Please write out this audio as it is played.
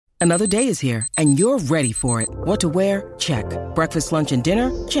Another day is here, and you're ready for it. What to wear? Check. Breakfast, lunch, and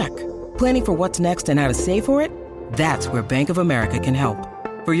dinner? Check. Planning for what's next and how to save for it? That's where Bank of America can help.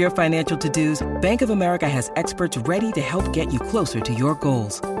 For your financial to-dos, Bank of America has experts ready to help get you closer to your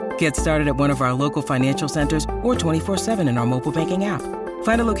goals. Get started at one of our local financial centers or 24/7 in our mobile banking app.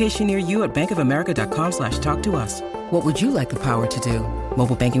 Find a location near you at bankofamerica.com/talktous. What would you like the power to do?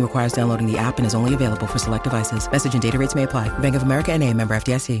 Mobile banking requires downloading the app and is only available for select devices. Message and data rates may apply. Bank of America N.A., member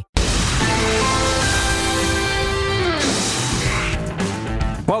FDIC.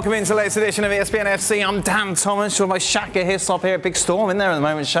 Welcome into the latest edition of ESPN FC. I'm Dan Thomas, joined by Shaka Hislop here. Big storm in there at the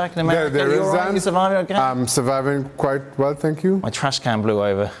moment, Shaka, in America. There is, right? You surviving okay? I'm surviving quite well, thank you. My trash can blew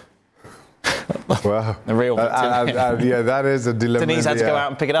over. Wow. The real yeah, that is a dilemma. Denise had to go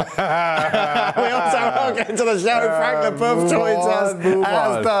out and pick it up. We also welcome to the show Frank Leboeuf joins us,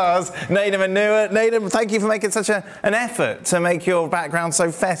 as does Nedum Onuoha. Nedum, thank you for making such an effort to make your background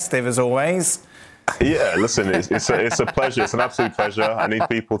so festive as always. Yeah, listen, it's a pleasure. It's an absolute pleasure. I need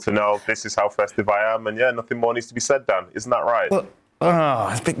people to know this is how festive I am. And yeah, nothing more needs to be said, Dan. Isn't that right? Well,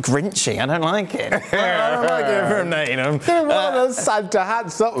 it's a bit grinchy. I don't like it. I don't like it from Nedum. Santa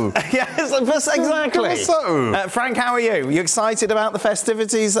hat, something. Yes, exactly. Frank, how are you? You excited about the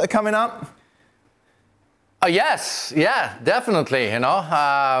festivities that are coming up? Yes, yeah, definitely.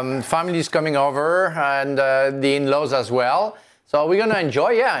 Family's coming over and the in-laws as well. So we're gonna enjoy.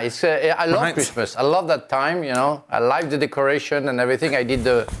 Yeah, I love Christmas. I love that time. I like the decoration and everything. I did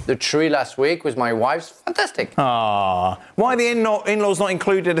the tree last week with my wife. Fantastic. Ah, why are the in-laws not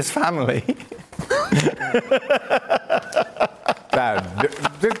included as family?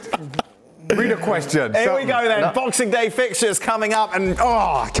 Read a question. Here we go then. No. Boxing Day fixtures coming up, and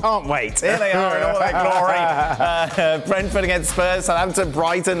I can't wait. Here they are in all their glory. Brentford against Spurs, Southampton,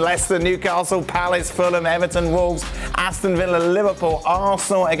 Brighton, Leicester, Newcastle, Palace, Fulham, Everton, Wolves, Aston Villa, Liverpool,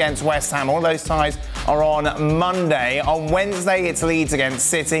 Arsenal against West Ham. All those ties are on Monday. On Wednesday, it's Leeds against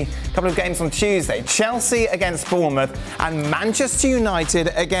City. A couple of games on Tuesday. Chelsea against Bournemouth and Manchester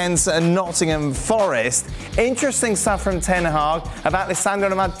United against Nottingham Forest. Interesting stuff from Ten Hag about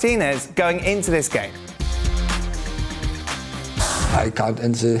Lisandro Martinez going into this game. I can't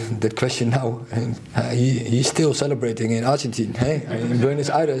answer that question now. He's still celebrating in Argentina, in Buenos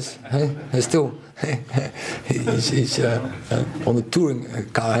Aires. Still, he's on a touring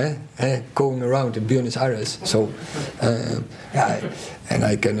car, going around in Buenos Aires. So, and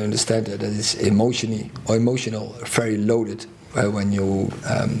I can understand that it's emotional, very loaded when you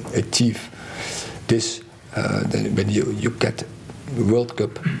achieve this. Then when you get the World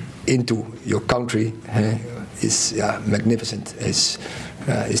Cup into your country is magnificent. Is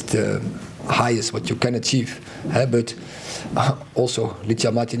the highest what you can achieve. But also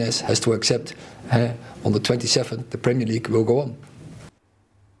Licha Martinez has to accept on the 27th the Premier League will go on.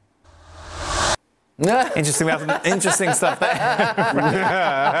 Interesting stuff there.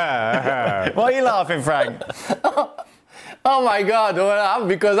 Why are you laughing, Frank? Oh my God, well,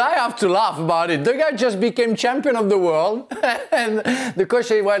 because I have to laugh about it. The guy just became champion of the world. And the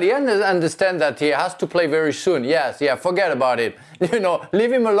question, well, he understands that he has to play very soon. Yes, forget about it.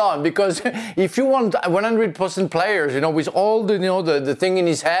 Leave him alone. Because if you want 100% players, with all the thing in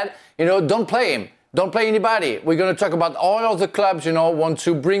his head, don't play him. Don't play anybody. We're going to talk about all of the clubs, want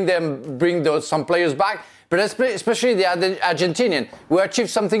to bring some players back. But especially the Argentinian, who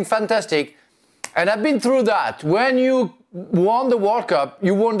achieved something fantastic. And I've been through that. When you won the World Cup,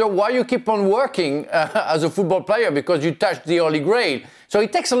 you wonder why you keep on working as a football player, because you touched the Holy Grail. So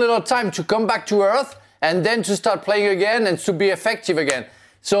it takes a little time to come back to earth and then to start playing again and to be effective again.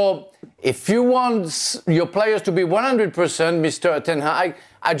 So if you want your players to be 100%, Mr. Ten Hag,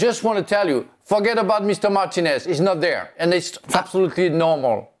 I just want to tell you, forget about Mr. Martinez. He's not there. And it's absolutely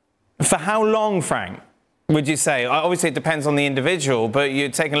normal. For how long, Frank? Would you say? Obviously, it depends on the individual, but you're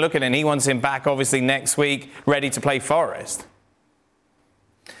taking a look at it, and he wants him back, obviously, next week, ready to play Forest.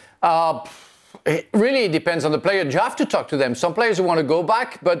 It really depends on the player. You have to talk to them. Some players want to go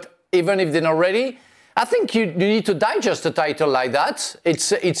back, but even if they're not ready, I think you need to digest a title like that.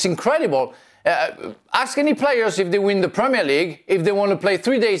 It's incredible. Ask any players if they win the Premier League, if they want to play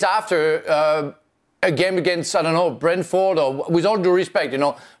 3 days after a game against, I don't know, Brentford, or with all due respect,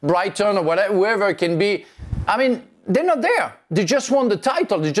 Brighton or whatever, whoever it can be. I mean, they're not there. They just want the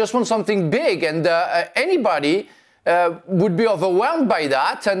title. They just want something big. And anybody would be overwhelmed by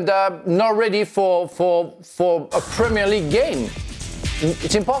that and not ready for a Premier League game.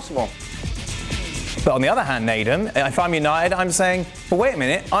 It's impossible. But on the other hand, Nedum, if I'm United, I'm saying, well, wait a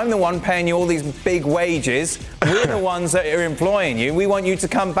minute, I'm the one paying you all these big wages. We're the ones that are employing you. We want you to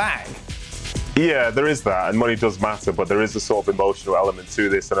come back. Yeah, there is that, and money does matter, but there is a sort of emotional element to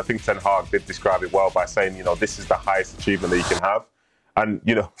this, and I think Ten Hag did describe it well by saying, this is the highest achievement that you can have. And,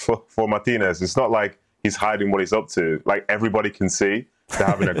 for Martinez, it's not like he's hiding what he's up to. Like, everybody can see they're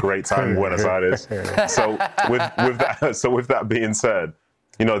having a great time in Buenos Aires. So with that being said,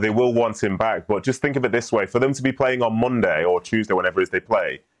 they will want him back, but just think of it this way. For them to be playing on Monday or Tuesday, whenever it is they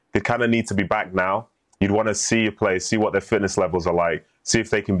play, they kind of need to be back now. You'd want to see a play, see what their fitness levels are like, see if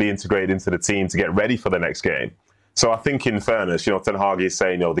they can be integrated into the team to get ready for the next game. So I think, in fairness, Ten Hag is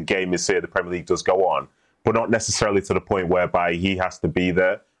saying, the game is here, the Premier League does go on, but not necessarily to the point whereby he has to be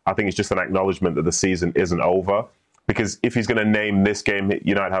there. I think it's just an acknowledgement that the season isn't over. Because if he's going to name this game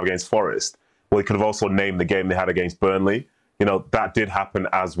United have against Forest, well, he could have also named the game they had against Burnley. That did happen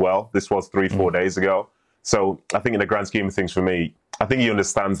as well. This was 3-4 days ago. So I think in the grand scheme of things for me, I think he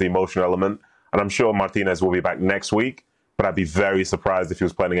understands the emotional element. And I'm sure Martinez will be back next week, but I'd be very surprised if he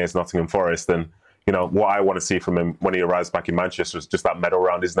was playing against Nottingham Forest. And, what I want to see from him when he arrives back in Manchester is just that medal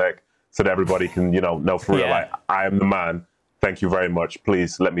around his neck so that everybody can, know for real, like, I am the man. Thank you very much.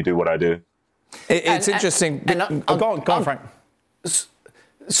 Please let me do what I do. It's interesting. Go on, Frank.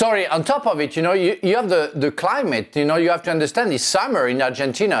 Sorry, on top of it, you have the climate, you have to understand it's summer in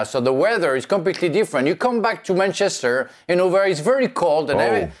Argentina, so the weather is completely different. You come back to Manchester, where it's very cold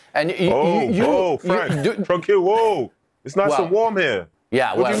Frank, whoa. It's nice and warm here.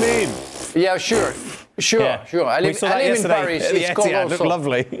 Yeah, what do you mean? Yeah, sure. I live in Paris. It's cold also. also.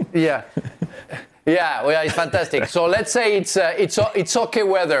 Lovely. Yeah. Yeah, well, it's fantastic. So let's say it's okay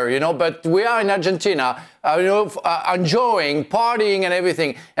weather, but we are in Argentina, enjoying, partying and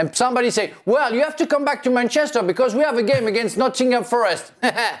everything. And somebody say, well, you have to come back to Manchester because we have a game against Nottingham Forest.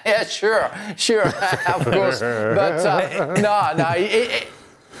 Yeah, sure, of course. But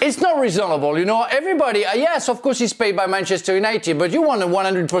it's not reasonable, Everybody, yes, of course, he's paid by Manchester United, but you want a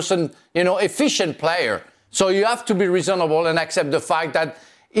 100%, efficient player. So you have to be reasonable and accept the fact that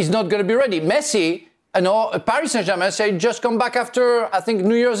he's not going to be ready. Messi, Paris Saint-Germain say, just come back after, I think,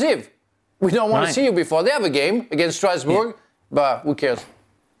 New Year's Eve. We don't want to see you before. They have a game against Strasbourg, but who cares?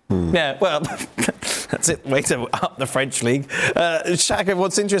 Yeah, well, that's it. Way to up the French league. Shaka,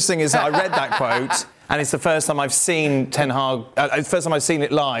 what's interesting is that I read that quote, and it's the first time I've seen Ten Hag, first time I've seen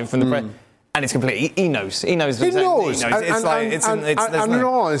it live from the press. And it's complete. He knows. He knows. He knows. And in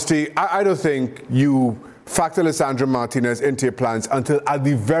all honesty, I don't think you factor Lisandro Martinez into your plans until at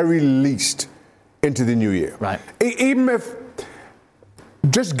the very least into the new year. Right. Even if,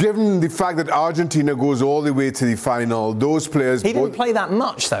 just given the fact that Argentina goes all the way to the final, those players... He didn't play that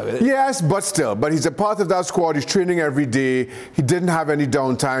much, though. Yes, but still. But he's a part of that squad. He's training every day. He didn't have any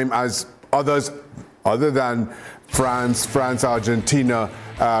downtime as others, other than France, Argentina,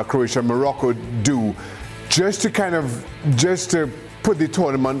 Croatia, Morocco do, just to put the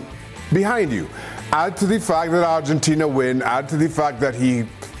tournament behind you. Add to the fact that Argentina win, add to the fact that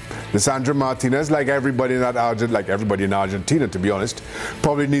Lisandro Martinez, like everybody in Argentina, to be honest,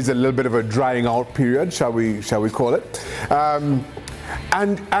 probably needs a little bit of a drying out period, shall we call it? And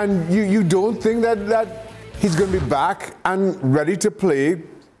you don't think that he's going to be back and ready to play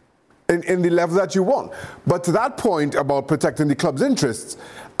in the level that you want. But to that point about protecting the club's interests,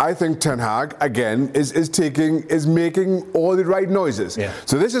 I think Ten Hag, again, is making all the right noises. Yeah.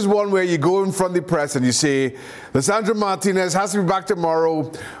 So this is one where you go in front of the press and you say, Lisandro Martinez has to be back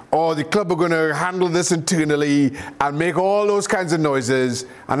tomorrow, or the club are going to handle this internally and make all those kinds of noises.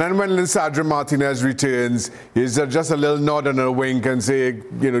 And then when Lisandro Martinez returns, he's just a little nod and a wink and say,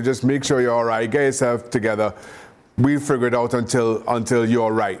 just make sure you're all right, get yourself together. We'll figure it out until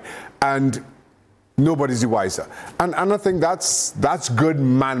you're right. And nobody's the wiser. And I think that's good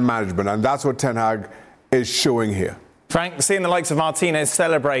man management, and that's what Ten Hag is showing here. Frank, seeing the likes of Martinez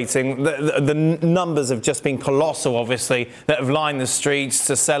celebrating, the numbers have just been colossal, obviously, that have lined the streets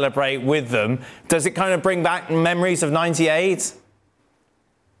to celebrate with them. Does it kind of bring back memories of '98?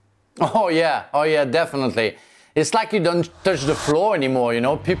 Oh yeah, definitely. It's like you don't touch the floor anymore,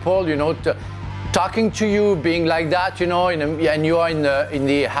 People, talking to you, being like that, and you are in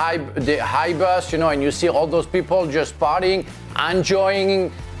the high bus, and you see all those people just partying,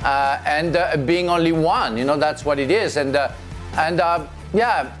 enjoying, and being only one. That's what it is. And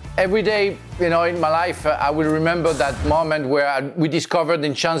every day, in my life, I will remember that moment where we discovered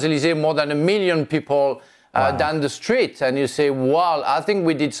in Champs-Élysées more than 1 million people down the street, and you say, "Wow, I think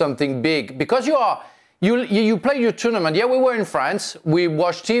we did something big." Because you play your tournament. Yeah, we were in France. We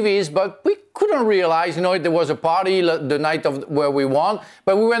watched TVs, but we couldn't realize, there was a party the night where we won.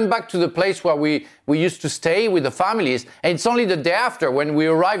 But we went back to the place where we used to stay with the families. And it's only the day after when we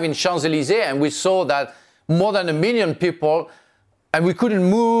arrived in Champs-Élysées and we saw that more than 1 million people and we couldn't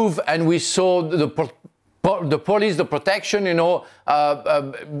move, and we saw the police, the protection,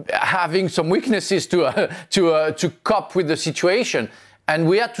 having some weaknesses to cope with the situation. And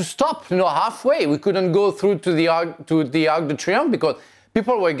we had to stop, halfway. We couldn't go through to the Arc de Triomphe because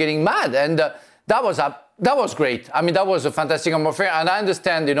people were getting mad. And that was great. I mean, that was a fantastic atmosphere. And I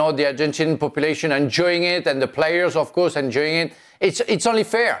understand, the Argentinian population enjoying it and the players, of course, enjoying it. It's only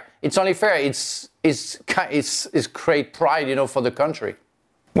fair. It's only fair. It's great pride, for the country.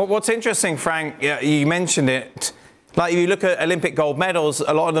 Well, what's interesting, Frank, you mentioned it. Like, if you look at Olympic gold medals,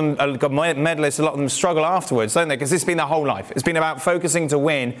 a lot of them, medalists, a lot of them struggle afterwards, don't they? Because this has been their whole life. It's been about focusing to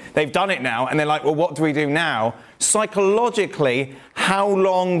win. They've done it now, and they're like, well, what do we do now? Psychologically, how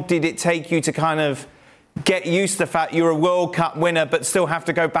long did it take you to kind of get used to the fact you're a World Cup winner but still have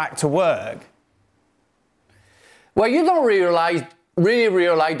to go back to work? Well, you don't really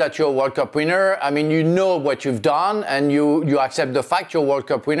realize that you're a World Cup winner. I mean, you know what you've done, and you accept the fact you're a World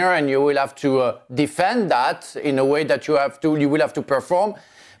Cup winner, and you will have to defend that in a way that you will have to perform.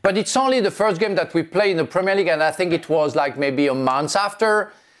 But it's only the first game that we play in the Premier League, and I think it was like maybe a month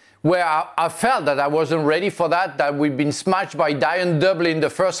after, where I felt that I wasn't ready for that we'd been smashed by Dion Dublin in the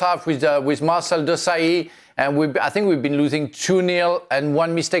first half with Marcel Desailly, and I think we've been losing 2-0, and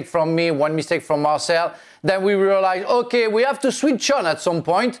one mistake from me, one mistake from Marcel. Then we realized, okay, we have to switch on at some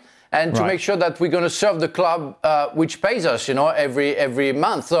point and to make sure that we're going to serve the club, which pays us, every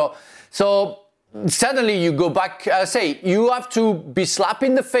month. So suddenly you go back. You have to be slapped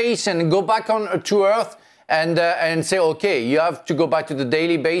in the face and go back to earth and say, okay, you have to go back to the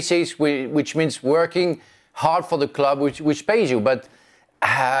daily basis, which means working hard for the club, which pays you. But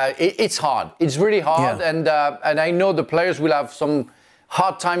it's hard. It's really hard, and I know the players will have some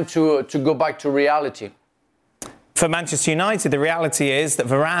hard time to go back to reality. For Manchester United, the reality is that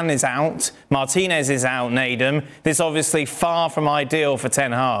Varane is out, Martinez is out, Nedum. This is obviously far from ideal for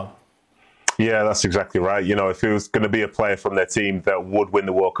Ten Hag. Yeah, that's exactly right. If it was going to be a player from their team that would win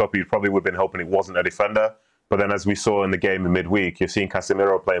the World Cup, you probably would have been hoping it wasn't a defender. But then, as we saw in the game in midweek, you've seen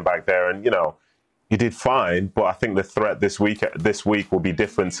Casemiro playing back there, and, he did fine. But I think the threat this week will be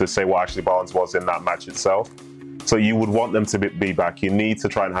different to, say, what Ashley Barnes was in that match itself. So you would want them to be back. You need to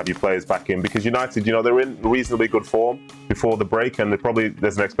try and have your players back in because United, they're in reasonably good form before the break, and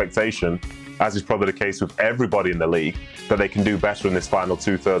there's an expectation, as is probably the case with everybody in the league, that they can do better in this final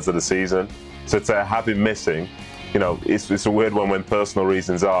 2/3 of the season. So to have him missing, it's a weird one when personal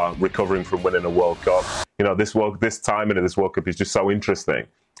reasons are recovering from winning a World Cup. This timing of this World Cup is just so interesting.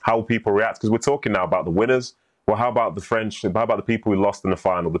 How people react, because we're talking now about the winners. Well, how about the French? How about the people who lost in the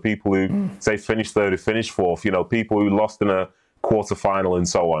final? The people who, say, finished third, who finished fourth? People who lost in a quarter-final and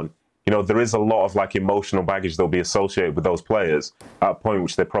so on. There is a lot of emotional baggage that'll be associated with those players at a point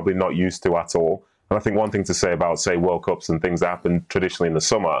which they're probably not used to at all. And I think one thing to say about, say, World Cups and things that happen traditionally in the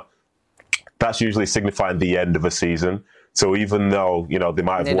summer, that's usually signifying the end of a season. So even though, they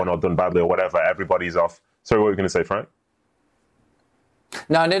might have won or done badly or whatever, everybody's off. Sorry, what were you going to say, Frank?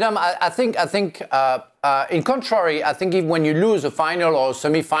 No, Nedum, I think in contrary, I think if when you lose a final or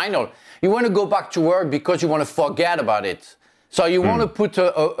semi-final, you want to go back to work because you want to forget about it. So you want to put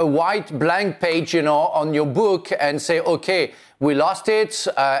a white blank page, on your book and say, okay, we lost it,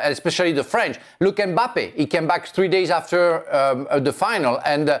 especially the French. Look, Mbappe, he came back 3 days after the final,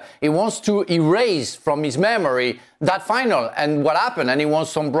 and he wants to erase from his memory that final and what happened, and he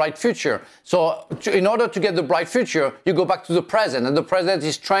wants some bright future. So in order to get the bright future, you go back to the present, and the present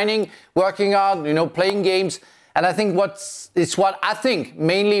is training, working hard, playing games. And I think it's what I think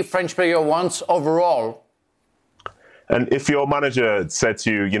mainly French player wants overall. And if your manager said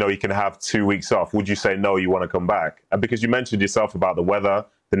to you, you can have 2 weeks off, would you say, no, you want to come back? And because you mentioned yourself about the weather,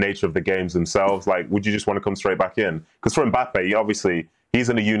 the nature of the games themselves, would you just want to come straight back in? Because for Mbappe, obviously, he's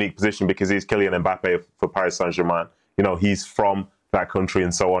in a unique position because he's Kylian Mbappe for Paris Saint-Germain. He's from that country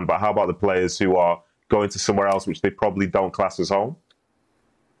and so on. But how about the players who are going to somewhere else, which they probably don't class as home?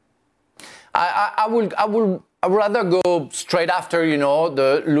 I would rather go straight after,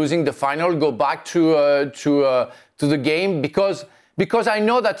 the losing the final, go back to the game because I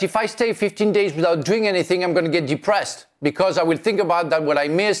know that if I stay 15 days without doing anything, I'm going to get depressed because I will think about that what I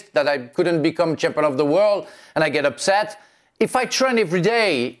missed, that I couldn't become champion of the world, and I get upset. If I train every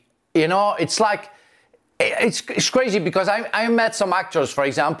day, it's like it's crazy because I met some actors, for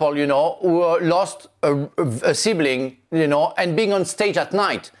example, who lost a sibling, and being on stage at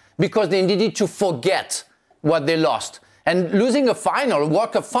night because they needed to forget what they lost. And losing a final,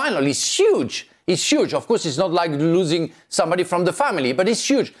 World Cup final, is huge. It's huge. Of course, it's not like losing somebody from the family, but it's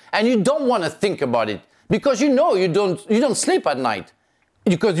huge. And you don't want to think about it because you don't sleep at night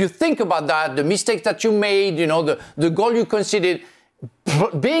because you think about that, the mistakes that you made, the goal you conceded.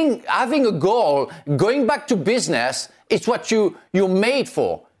 having a goal, going back to business, it's what you're made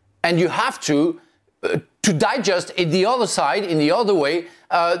for. And you have to digest in the other side, in the other way,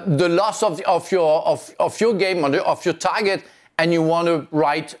 the loss of your game, of your target, and you want to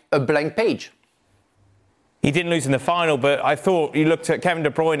write a blank page. He didn't lose in the final, but I thought you looked at Kevin De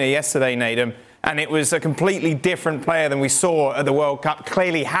Bruyne yesterday, Nedum, and it was a completely different player than we saw at the World Cup.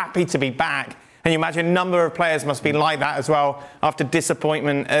 Clearly happy to be back. And you imagine a number of players must be like that as well after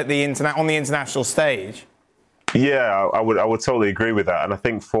disappointment at on the international stage. Yeah, I would totally agree with that. And I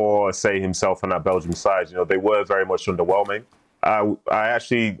think for, say, himself and that Belgium side, they were very much underwhelming. I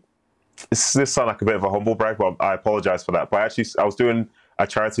actually, this sounds like a bit of a humble brag, but I apologise for that. But I was doing a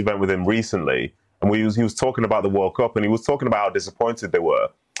charity event with him recently, and he was talking about the World Cup, and he was talking about how disappointed they were.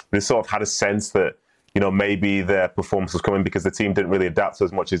 They sort of had a sense that, maybe their performance was coming because the team didn't really adapt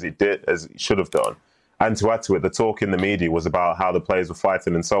as much as it should have done. And to add to it, the talk in the media was about how the players were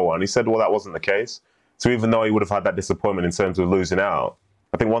fighting and so on. He said, well, that wasn't the case. So even though he would have had that disappointment in terms of losing out,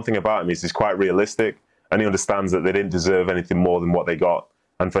 I think one thing about him is he's quite realistic and he understands that they didn't deserve anything more than what they got.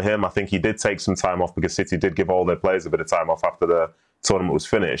 And for him, I think he did take some time off because City did give all their players a bit of time off after the tournament was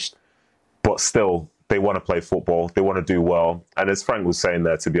finished. But still, they want to play football. They want to do well. And as Frank was saying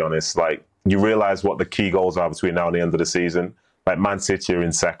there, to be honest, you realise what the key goals are between now and the end of the season. Like Man City are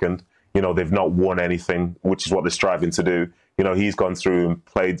in second. They've not won anything, which is what they're striving to do. He's gone through and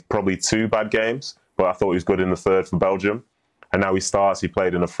played probably 2 bad games, but I thought he was good in the third for Belgium. And now he starts. He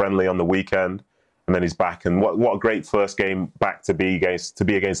played in a friendly on the weekend, and then he's back. And what a great first game back to be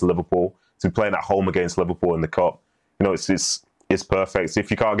against Liverpool, to be playing at home against Liverpool in the Cup. It's perfect.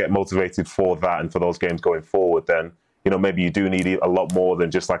 If you can't get motivated for that and for those games going forward, then maybe you do need a lot more than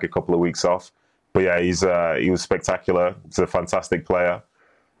just like a couple of weeks off. But yeah, he was spectacular. He's a fantastic player.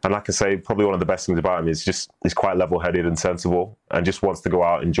 And like I say, probably one of the best things about him is just he's quite level-headed and sensible and just wants to go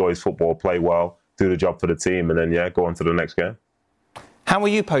out, enjoy his football, play well, do the job for the team, and then, go on to the next game. How were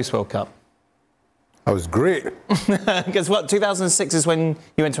you post-World Cup? I was great. Because 2006 is when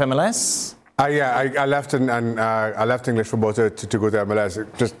you went to MLS? I left I left English football to go to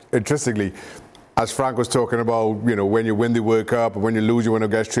MLS. Just interestingly, as Frank was talking about, when you win the World Cup and when you lose, you want to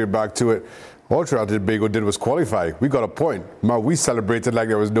get straight back to it. All Trinidad and Tobago did was qualify. We got a point. We celebrated like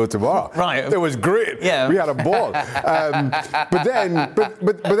there was no tomorrow. Right. It was great. Yeah. We had a ball. But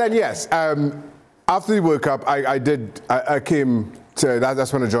then, yes. After the World Cup, I came to,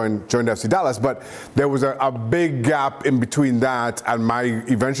 that's when I joined FC Dallas, but there was a big gap in between that and my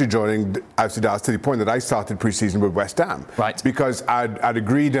eventually joining FC Dallas, to the point that I started preseason with West Ham. Right. Because I'd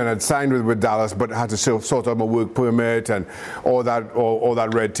agreed and I'd signed with Dallas, but had to sort out my work permit and all that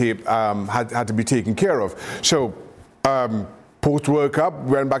red tape had to be taken care of. So post-World Cup,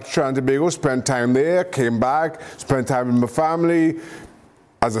 went back to Trinidad and Tobago, spent time there, came back, spent time with my family.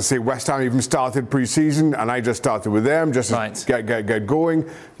 As I say, West Ham even started pre-season, and I just started with them just to get going,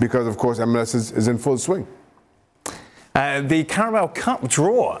 because, of course, MLS is in full swing. The Carabao Cup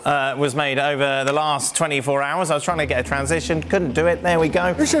draw was made over the last 24 hours. I was trying to get a transition, couldn't do it. There we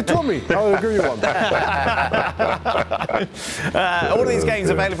go. You should have told me. I'll agree with you on. All of these games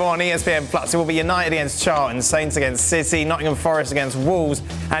available on ESPN Plus. It will be United against Charlton, Saints against City, Nottingham Forest against Wolves,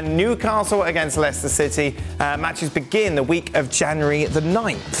 and Newcastle against Leicester City. Matches begin the week of January the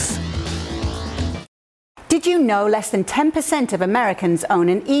 9th. Did you know less than 10% of Americans own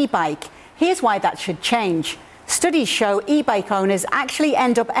an e-bike? Here's why that should change. Studies show e-bike owners actually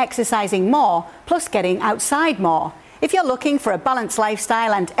end up exercising more, plus getting outside more. If you're looking for a balanced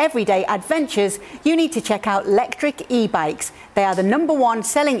lifestyle and everyday adventures, you need to check out Lectric e-bikes. They are the #1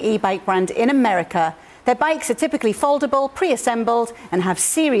 selling e-bike brand in America. Their bikes are typically foldable, pre-assembled, and have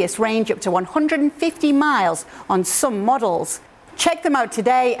serious range up to 150 miles on some models. Check them out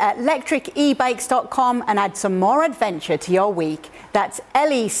today at lectricebikes.com and add some more adventure to your week. That's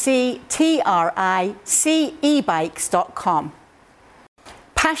lectricebikes.com.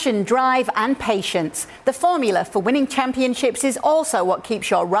 Passion, drive and patience. The formula for winning championships is also what keeps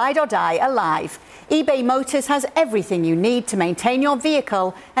your ride or die alive. eBay Motors has everything you need to maintain your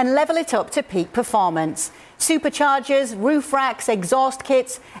vehicle and level it up to peak performance. Superchargers, roof racks, exhaust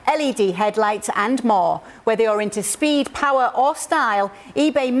kits, LED headlights and more. Whether you're into speed, power or style,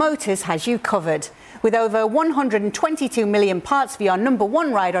 eBay Motors has you covered. With over 122 million parts for your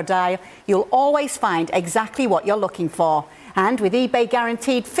 #1 ride or die, you'll always find exactly what you're looking for. And with eBay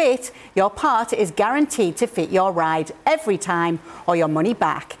Guaranteed Fit, your part is guaranteed to fit your ride every time or your money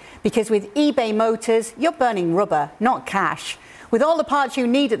back. Because with eBay Motors, you're burning rubber, not cash. With all the parts you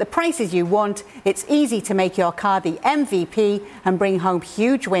need at the prices you want, it's easy to make your car the MVP and bring home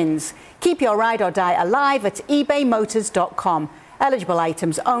huge wins. Keep your ride or die alive at ebaymotors.com. Eligible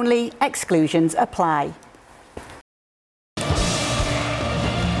items only. Exclusions apply.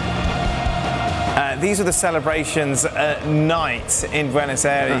 These are the celebrations at night in Buenos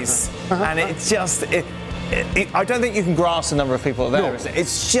Aires, and it's just... I don't think you can grasp the number of people there. No.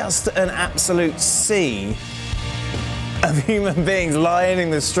 It's just an absolute sea of human beings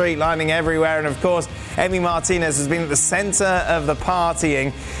lining the street, lining everywhere. And of course, Emi Martinez has been at the centre of the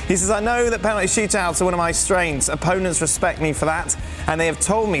partying. He says, I know that penalty shootouts are one of my strengths. Opponents respect me for that, and they have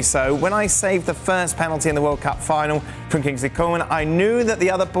told me so. When I saved the first penalty in the World Cup final from Kingsley Coman, I knew that the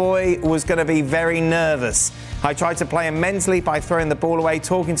other boy was going to be very nervous. I tried to play him mentally by throwing the ball away,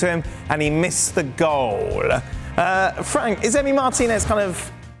 talking to him, and he missed the goal. Frank, is Emi Martinez kind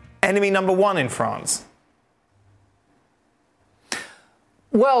of enemy number one in France?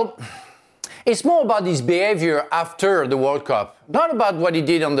 Well, it's more about his behavior after the World Cup, not about what he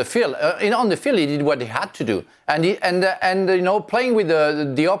did on the field. On the field, he did what he had to do, and playing with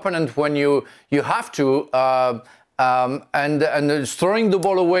the opponent when you have to, and throwing the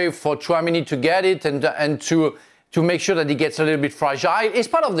ball away for Tchouaméni to get it, and to make sure that he gets a little bit fragile. It's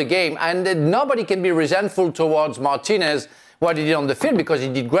part of the game, and nobody can be resentful towards Martinez what he did on the field, because he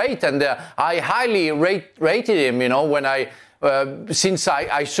did great, and I highly rated him. When since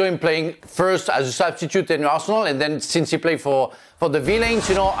I saw him playing first as a substitute in Arsenal, and then since he played for the Villains,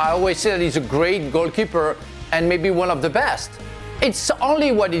 I always say that he's a great goalkeeper and maybe one of the best. It's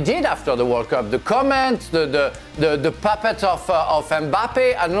only what he did after the World Cup. The comment, the puppet of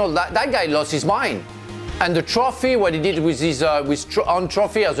Mbappe, I don't know, that guy lost his mind. And the trophy, what he did with his own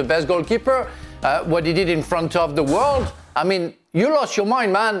trophy as the best goalkeeper, what he did in front of the world, I mean, you lost your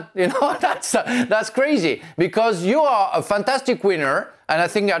mind, man. That's crazy, because you are a fantastic winner, and I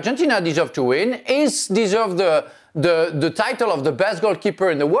think Argentina deserve to win. Deserve the title of the best goalkeeper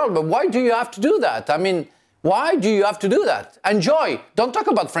in the world. But why do you have to do that? I mean, why do you have to do that? Enjoy. Don't talk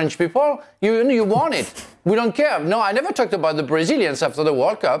about French people. You won it. We don't care. No, I never talked about the Brazilians after the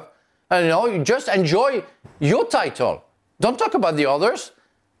World Cup. You just enjoy your title. Don't talk about the others.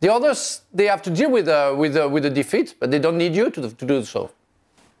 The others, they have to deal with the defeat, but they don't need you to do so.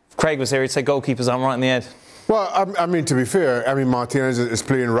 If Craig was here, he'd say goalkeepers aren't right in the head. Well, I mean, to be fair, Emi Martinez is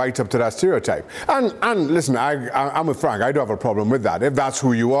playing right up to that stereotype. And listen, I'm with Frank. I don't have a problem with that. If that's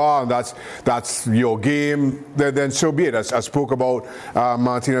who you are and that's your game, then so be it. I spoke about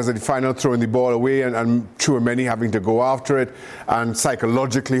Martinez at the final throwing the ball away and Tchouaméni having to go after it, and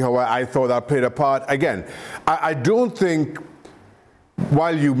psychologically how I thought that played a part. Again, I don't think,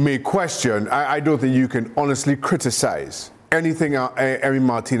 while you may question, I don't think you can honestly criticize anything Emi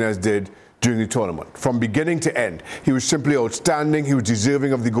Martinez did during the tournament. From beginning to end, he was simply outstanding. He was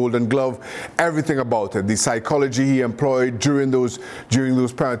deserving of the Golden Glove. Everything about it, the psychology he employed during those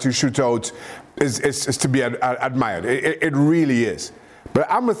penalty shootouts is to be admired. It really is. But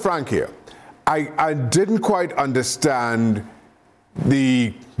I'm with Frank here. I didn't quite understand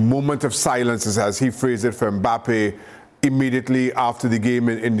the moment of silence, as he phrased it, for Mbappe immediately after the game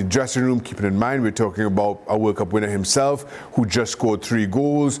in the dressing room. Keeping in mind, we're talking about a World Cup winner himself, who just scored 3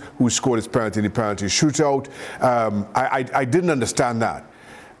 goals, who scored his penalty in the penalty shootout. I didn't understand that.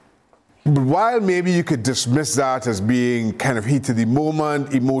 But while maybe you could dismiss that as being kind of heat of the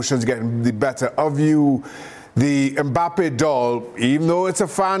moment, emotions getting the better of you, the Mbappe doll, even though it's a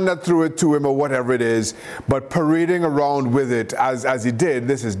fan that threw it to him or whatever it is, but parading around with it as he did,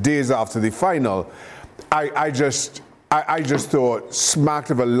 this is days after the final, I just thought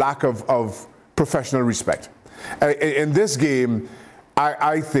smacked of a lack of professional respect. In this game,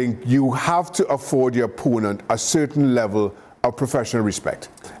 I think you have to afford your opponent a certain level of professional respect.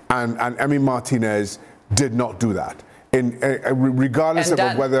 And Emi Martinez did not do that. Regardless of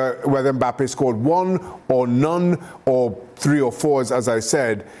whether Mbappe scored 1 or none or 3 or 4, as I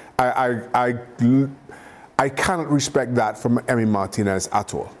said, I cannot respect that from Emi Martinez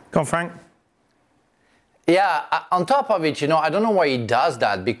at all. Go on, Frank. Yeah, on top of it, I don't know why he does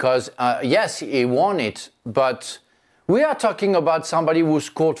that, because, yes, he won it, but we are talking about somebody who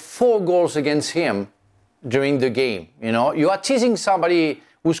scored 4 goals against him during the game, You are teasing somebody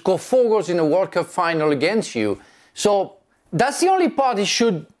who scored 4 goals in a World Cup final against you. So that's the only part he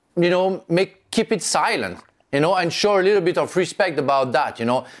should, keep it silent, and show a little bit of respect about that,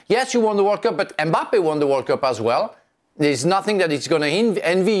 Yes, you won the World Cup, but Mbappe won the World Cup as well. There's nothing that he's going to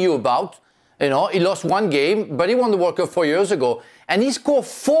envy you about. He lost 1 game, but he won the World Cup 4 years ago. And he scored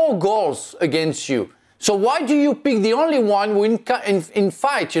 4 goals against you. So why do you pick the only one who in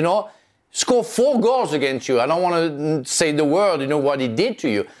fight, score 4 goals against you. I don't want to say the word, what he did to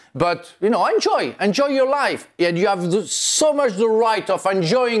you. But, enjoy your life. And you have so much the right of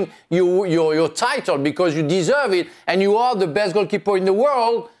enjoying your title because you deserve it and you are the best goalkeeper in the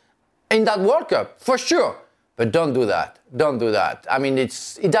world in that World Cup, for sure. But don't do that. Don't do that. I mean,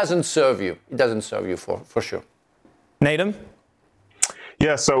 it doesn't serve you. It doesn't serve you for sure. Nathan?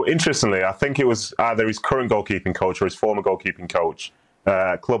 Yeah, so interestingly, I think it was either his current goalkeeping coach or his former goalkeeping coach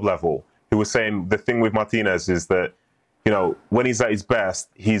at club level who was saying the thing with Martinez is that, when he's at his best,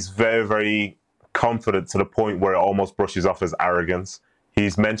 he's very, very confident to the point where it almost brushes off as arrogance.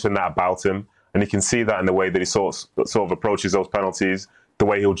 He's mentioned that about him, and you can see that in the way that he sort of approaches those penalties, the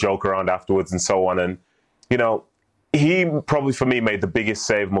way he'll joke around afterwards and so on. And, he probably, for me, made the biggest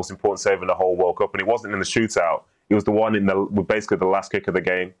save, most important save in the whole World Cup, and it wasn't in the shootout. It was the one with basically the last kick of the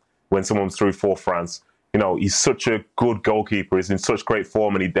game when someone was through for France. He's such a good goalkeeper. He's in such great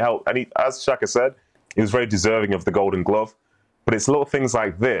form, and he, as Xhaka said, he was very deserving of the Golden Glove. But it's little things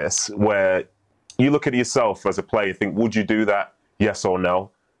like this where you look at yourself as a player, you think, would you do that? Yes or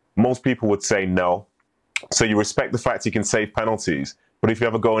no? Most people would say no. So you respect the fact he can save penalties. But if you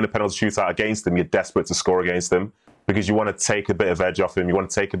ever go in a penalty shootout against him, you're desperate to score against him because you want to take a bit of edge off him. You want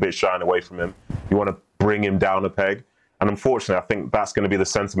to take a bit of shine away from him. You want to bring him down a peg. And unfortunately, I think that's going to be the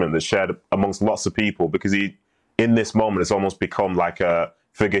sentiment that's shared amongst lots of people because he, in this moment, has almost become like a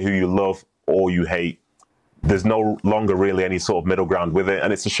figure who you love or you hate. There's no longer really any sort of middle ground with it.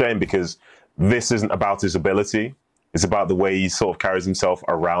 And it's a shame because this isn't about his ability. It's about the way he sort of carries himself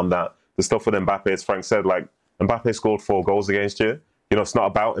around that. The stuff with Mbappe, as Frank said, like Mbappe scored 4 goals against you. It's not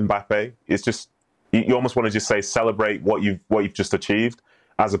about Mbappe. It's just, you almost want to just say, celebrate what you've just achieved,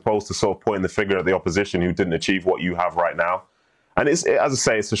 as opposed to sort of pointing the finger at the opposition who didn't achieve what you have right now. And as I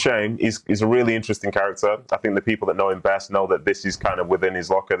say, it's a shame. He's a really interesting character. I think the people that know him best know that this is kind of within his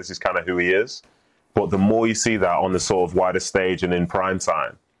locker. This is kind of who he is. But the more you see that on the sort of wider stage and in prime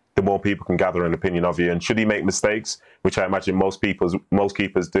time, the more people can gather an opinion of you. And should he make mistakes, which I imagine most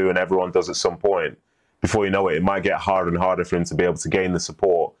keepers do and everyone does at some point, before you know it, it might get harder and harder for him to be able to gain the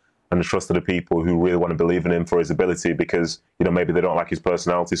support and the trust of the people who really want to believe in him for his ability because, maybe they don't like his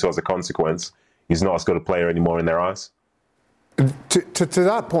personality. So as a consequence, he's not as good a player anymore in their eyes. To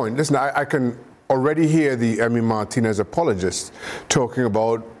that point, listen, I can already hear the Emi Martinez apologists talking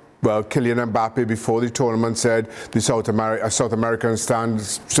about, well, Kylian Mbappe before the tournament said the South Americans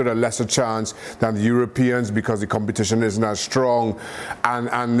stood a lesser chance than the Europeans because the competition isn't as strong.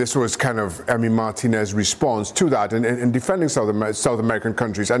 And this was kind of Emi Martinez's response to that in defending South American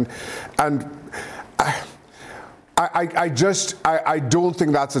countries. And I don't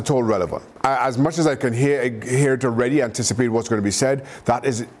think that's at all relevant. As much as I can hear it already, anticipate what's going to be said, that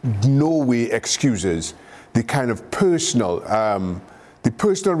is no way excuses the kind of personal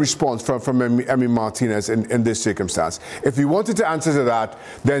response from Emi Martinez in this circumstance. If he wanted to answer to that,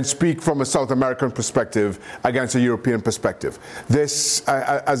 then speak from a South American perspective against a European perspective. This,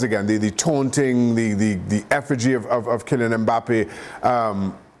 as again, the taunting, the effigy of Kylian Mbappe,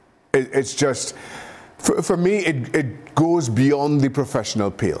 it's just, for me, it goes beyond the professional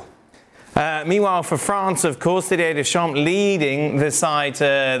pale. Meanwhile, for France, of course, Didier Deschamps leading the side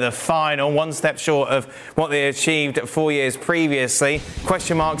to the final, one step short of what they achieved 4 years previously.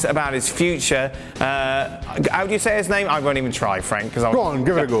 Question marks about his future. How do you say his name? I won't even try, Frank. Go on,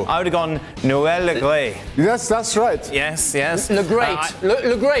 give it a go. I would have gone Noël Le Graët. Yes, that's right. Yes. Le Great.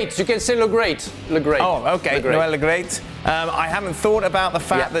 Le Great. You can say Le Great. Le Great. Oh, okay. Noël Le Graët. I haven't thought about the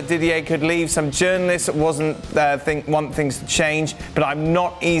fact that Didier could leave. Some journalists want things to change, but I'm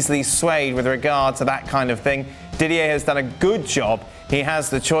not easily swayed with regard to that kind of thing. Didier has done a good job. He has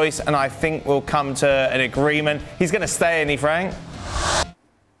the choice, and I think we'll come to an agreement. He's going to stay, isn't he, Frank?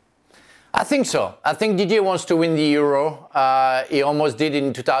 I think so. I think Didier wants to win the Euro. He almost did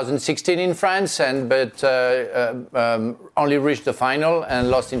in 2016 in France, but only reached the final and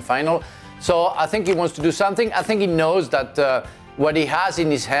lost in final. So I think he wants to do something. I think he knows that what he has in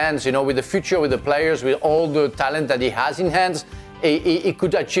his hands, with the future, with the players, with all the talent that he has in hands, he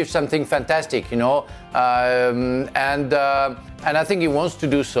could achieve something fantastic, and I think he wants to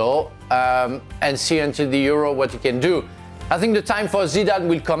do so and see until the Euro what he can do. I think the time for Zidane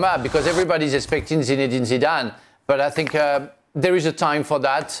will come up because everybody's expecting Zinedine Zidane, but I think there is a time for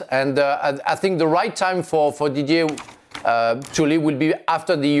that, and I think the right time for Didier to leave will be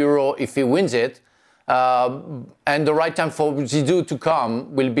after the Euro if he wins it, and the right time for Zidane to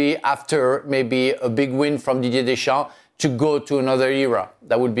come will be after maybe a big win from Didier Deschamps to go to another era.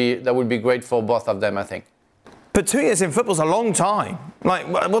 That would be great for both of them, I think. But 2 years in football's a long time. Like,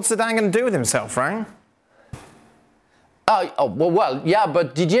 what's Zidane going to do with himself, Frank?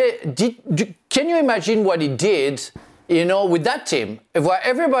 But can you imagine what he did, with that team? Where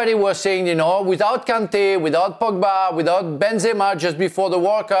everybody was saying, without Kante, without Pogba, without Benzema just before the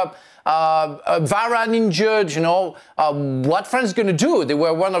World Cup, Varane injured, what France going to do? They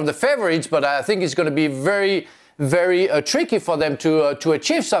were one of the favorites, but I think it's going to be very, very tricky for them to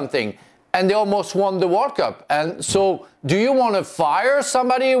achieve something. And they almost won the World Cup. And so do you want to fire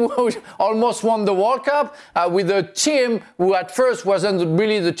somebody who almost won the World Cup with a team who at first wasn't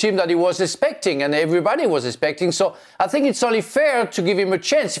really the team that he was expecting and everybody was expecting? So I think it's only fair to give him a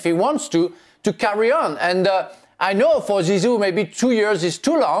chance if he wants to carry on. And I know for Zizou maybe 2 years is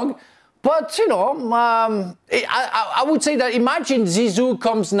too long, but, I would say that imagine Zizou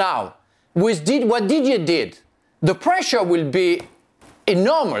comes now with what Didier did. The pressure will be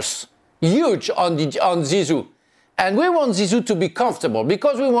enormous. Huge on Zizou. And we want Zizou to be comfortable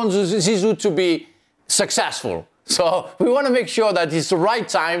because we want Zizou to be successful. So we want to make sure that it's the right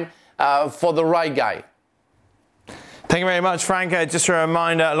time for the right guy. Thank you very much, Frank. Just a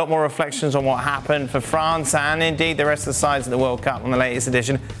reminder, a lot more reflections on what happened for France and indeed the rest of the sides of the World Cup on the latest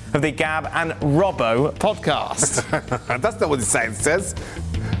edition of the Gab and Robbo podcast. That's not what the science says.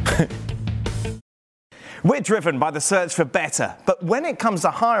 We're driven by the search for better, but when it comes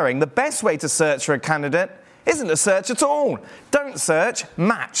to hiring, the best way to search for a candidate isn't to search at all. Don't search,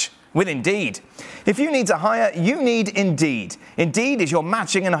 match with Indeed. If you need to hire, you need Indeed. Indeed is your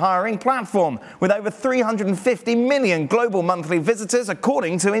matching and hiring platform with over 350 million global monthly visitors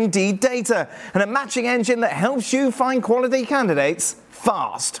according to Indeed data, and a matching engine that helps you find quality candidates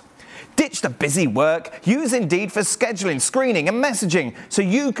fast. Ditch the busy work. Use Indeed for scheduling, screening and messaging so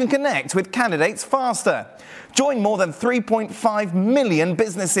you can connect with candidates faster. Join more than 3.5 million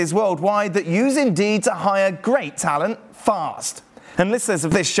businesses worldwide that use Indeed to hire great talent fast. And listeners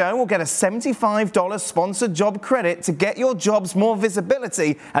of this show will get a $75 sponsored job credit to get your jobs more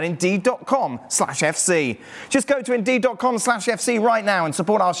visibility at Indeed.com/FC. Just go to Indeed.com/FC right now and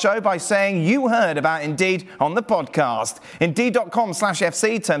support our show by saying you heard about Indeed on the podcast.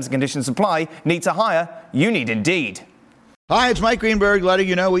 Indeed.com/FC, terms and conditions apply. Need to hire? You need Indeed. Hi, it's Mike Greenberg letting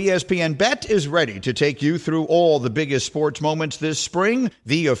you know ESPN Bet is ready to take you through all the biggest sports moments this spring.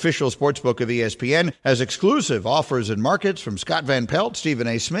 The official sportsbook of ESPN has exclusive offers and markets from Scott Van Pelt, Stephen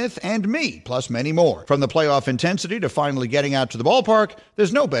A. Smith, and me, plus many more. From the playoff intensity to finally getting out to the ballpark,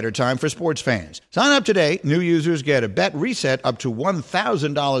 there's no better time for sports fans. Sign up today. New users get a bet reset up to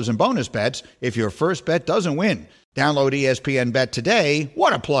 $1,000 in bonus bets if your first bet doesn't win. Download ESPN Bet today.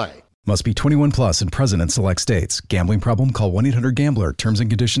 What a play. Must be 21 plus and present in select states. Gambling problem? Call 1-800-GAMBLER. Terms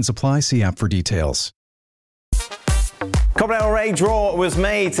and conditions apply. See app for details. Copa del Rey draw was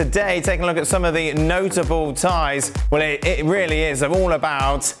made today. Taking a look at some of the notable ties. Well, it really is all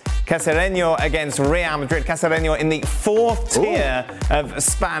about Cacereño against Real Madrid. Cacereño in the fourth tier of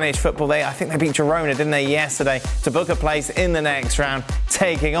Spanish football. I think they beat Girona, didn't they, yesterday, to book a place in the next round,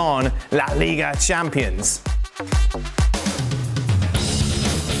 taking on La Liga champions.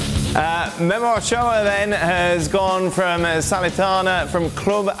 Memo Ochoa then has gone from Salernitana from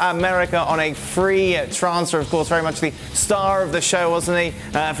Club America on a free transfer. Of course, very much the star of the show, wasn't he?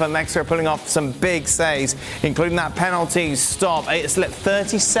 For Mexico, pulling off some big saves, including that penalty stop. It's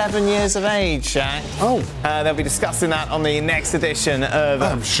 37 years of age, Shaq. They'll be discussing that on the next edition of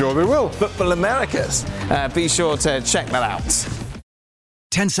I'm sure they will. Football Americas. Be sure to check that out.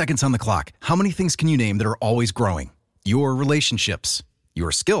 10 seconds on the clock. How many things can you name that are always growing? Your relationships, your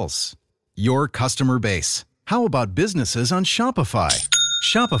skills, your customer base. How about businesses on Shopify?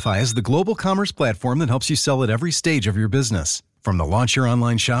 Shopify is the global commerce platform that helps you sell at every stage of your business. From the launch your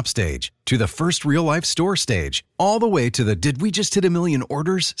online shop stage, to the first real-life store stage, all the way to the did we just hit a million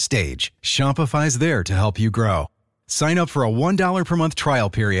orders stage. Shopify's there to help you grow. Sign up for a $1 per month trial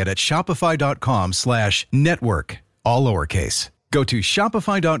period at shopify.com/network, all lowercase. Go to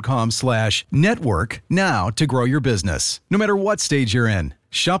shopify.com/network now to grow your business, no matter what stage you're in.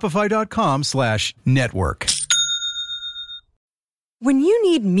 Shopify.com/network. When you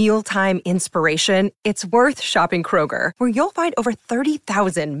need mealtime inspiration, it's worth shopping Kroger, where you'll find over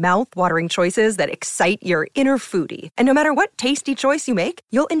 30,000 mouth-watering choices that excite your inner foodie. And no matter what tasty choice you make,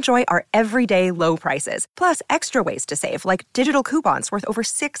 you'll enjoy our everyday low prices, plus extra ways to save, like digital coupons worth over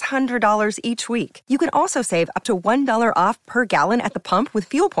 $600 each week. You can also save up to $1 off per gallon at the pump with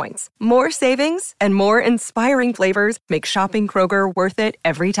fuel points. More savings and more inspiring flavors make shopping Kroger worth it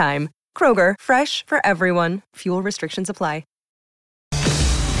every time. Kroger, fresh for everyone. Fuel restrictions apply.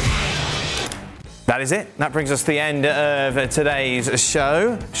 That is it. That brings us to the end of today's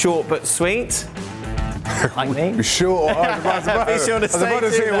show. Short but sweet. Like me. Sure. I was about to say,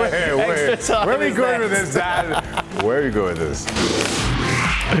 where are we going with this, Dad? Where are you going with this?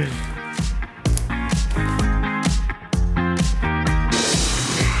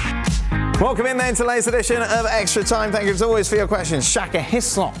 Welcome in then to latest edition of Extra Time. Thank you as always for your questions. Shaka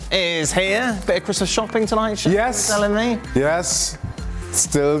Hislop is here. Bit of Christmas shopping tonight, Shaka? Yes. You're telling me? Yes.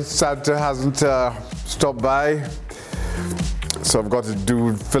 Still, Santa hasn't stopped by. So I've got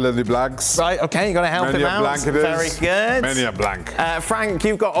to fill in the blanks. Right, okay, you got to help Many him a out. blank it Very is. good. Many a blank. Frank,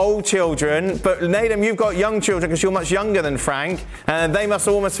 you've got old children, but Nadem, you've got young children because you're much younger than Frank, and they must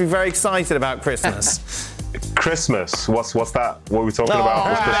almost be very excited about Christmas. Christmas. What's that? What are we talking about?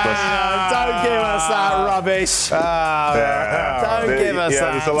 What's Christmas? Don't give us that rubbish. Don't give us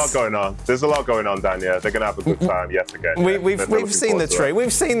that. There's a lot going on. There's a lot going on, Dan. Yeah, they're going to have a good time yet again. We've seen the tree.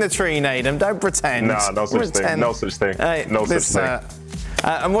 We've seen the tree, Nadem. Don't pretend. No such thing. No such thing. No such thing.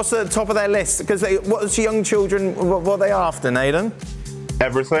 And what's at the top of their list? Because what's young children? What are they after, Nadem?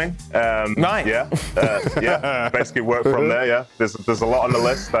 Everything. Right. Yeah. Basically work from there, yeah. There's a lot on the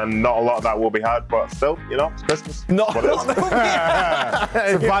list and not a lot that will be had, but still, it's Christmas. Not a lot.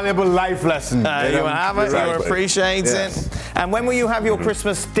 It's a valuable life lesson. You have it, Exactly. you appreciate it. And when will you have your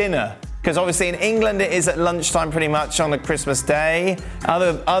Christmas dinner? Because obviously in England it is at lunchtime pretty much on a Christmas day.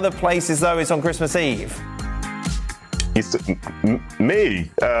 Other places though it's on Christmas Eve.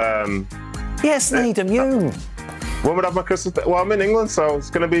 Me? Yes, Nadem, you. When would I have my Christmas? Well, I'm in England, so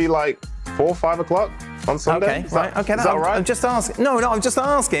it's going to be like 4 or 5 o'clock on Sunday. Okay, right. Okay, is that all right? I'm just asking. No, I'm just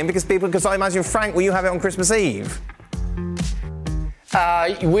asking because I imagine, Frank, will you have it on Christmas Eve?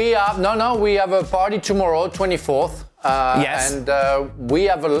 We have a party tomorrow, 24th. Yes. And we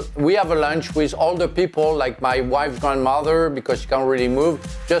have a lunch with all the people, like my wife's grandmother, because she can't really move,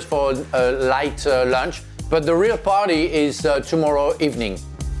 just for a light lunch. But the real party is tomorrow evening.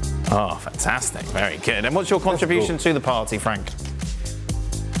 Oh, fantastic. Very good. And what's your contribution to the party, Frank?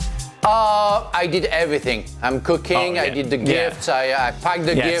 I did everything. I'm cooking, I did the gifts, I packed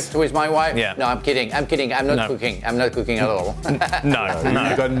the gift with my wife. Yeah. No, I'm kidding. I'm not cooking. I'm not cooking at all. No.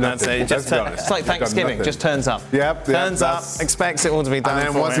 That's it. It's like Thanksgiving, just turns up. Yep. Turns up, expects it all to be done. And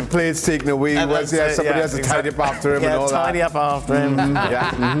then for once him. the plate's taken away, somebody has to tidy up after him and all that. tidy up after him.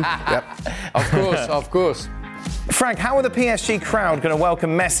 Yep. Of course. Frank, how are the PSG crowd going to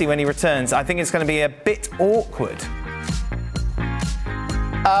welcome Messi when he returns? I think it's going to be a bit awkward.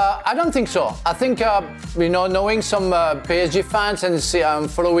 I don't think so. I think, knowing some PSG fans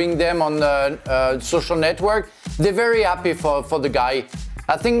and following them on the social network, they're very happy for the guy.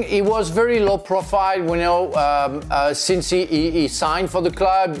 I think he was very low profile, since he signed for the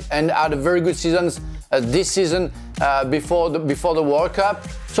club and had a very good season this season before the World Cup.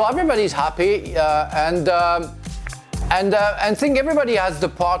 So everybody's happy and think everybody has the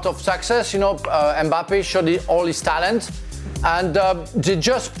part of success. Mbappe showed all his talent, and they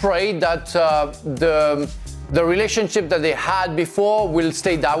just pray that the relationship that they had before will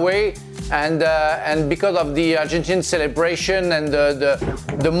stay that way. And because of the Argentine celebration and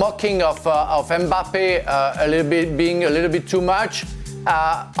the mocking of Mbappe being a little bit too much,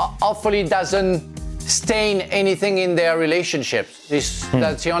 hopefully it doesn't stain anything in their relationships.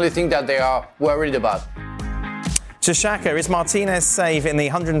 That's the only thing that they are worried about. To Shaka, is Martinez's save in the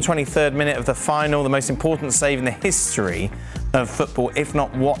 123rd minute of the final the most important save in the history of football? If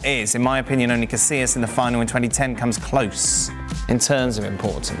not, what is? In my opinion, only Casillas in the final in 2010 comes close in terms of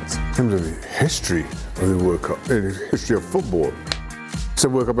importance. In terms of the history of the World Cup, in the history of football, it's a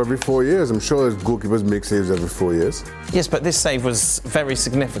World Cup every 4 years. I'm sure goalkeepers make saves every 4 years. Yes, but this save was very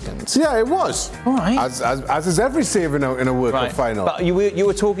significant. Yeah, it was. All right. As is every save in a World Cup final. But you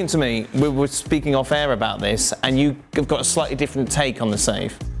were talking to me, we were speaking off air about this, and you've got a slightly different take on the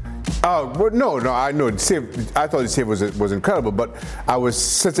save. Oh, well, no, I know. I thought the save was incredible, but I was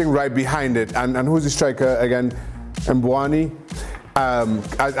sitting right behind it. And who's the striker again? Mbouani.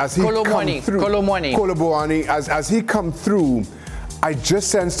 As he come through, Kolo as he come through, I just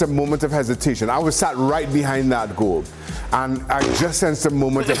sensed a moment of hesitation. I was sat right behind that goal, and I just sensed a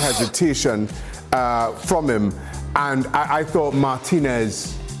moment of hesitation from him, and I thought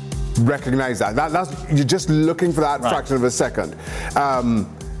Martinez recognized that. That's you're just looking for that fraction of a second, and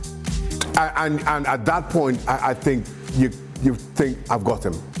at that point, I think you think I've got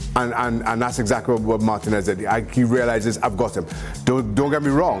him. And that's exactly what Martinez did. He realizes I've got him. Don't get me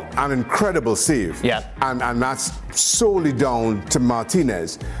wrong, an incredible save. Yeah. And that's solely down to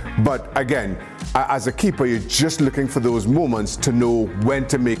Martinez. But again, as a keeper, you're just looking for those moments to know when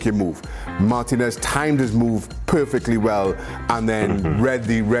to make your move. Martinez timed his move perfectly well and then read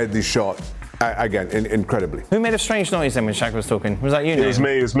the shot. Again, incredibly. Who made a strange noise then when Shaq was talking? Was that you? It was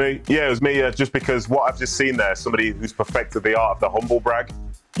me. Yeah, it was me. Just because what I've just seen there, somebody who's perfected the art of the humble brag.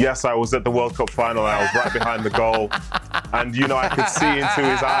 yes, I was at the World Cup final and I was right behind the goal. And, I could see into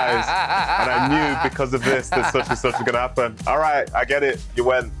his eyes. And I knew because of this that such and such was going to happen. All right, I get it. You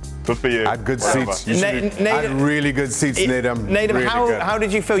went. Good for you. Had good Whatever. seats. Had really good seats, Nedum. Nedum, really how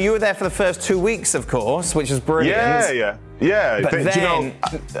did you feel? You were there for the first 2 weeks, of course, which was brilliant. Yeah. But then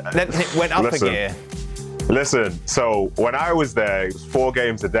it went up a gear. Listen, so when I was there, it was 4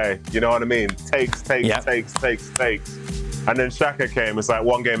 games a day. You know what I mean? Takes. And then Xhaka came, it's like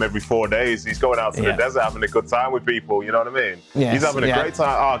 1 game every 4 days. He's going out to the desert having a good time with people, you know what I mean? Yes, he's having a great time.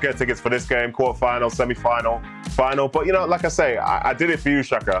 Oh, I'll get tickets for this game, quarter-final, semi-final, final. But, like I say, I did it for you,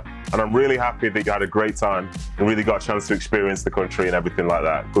 Xhaka, and I'm really happy that you had a great time and really got a chance to experience the country and everything like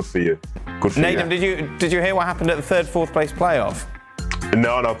that. Good for you. Good for you. Nedum, did you hear what happened at the 3rd, 4th place playoff?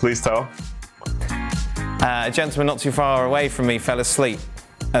 No, please tell. A gentleman not too far away from me fell asleep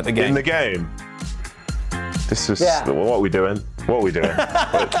at the game. In the game? This is what are we doing? What?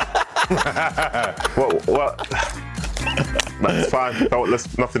 No, it's fine.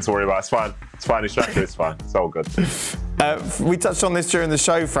 Nothing to worry about. It's fine. It's fine. It's Xhaka. It's fine. It's all good. We touched on this during the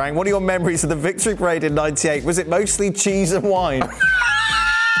show, Frank. What are your memories of the victory parade in '98? Was it mostly cheese and wine?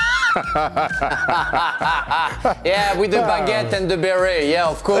 Yeah, with the baguette and the beret. Yeah,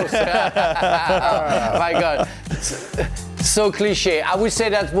 of course. My God. So cliche. I would say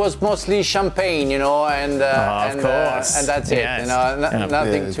that was mostly champagne, and of course. And that's it.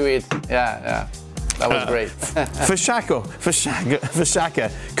 Nothing to it. Yeah. That was great. For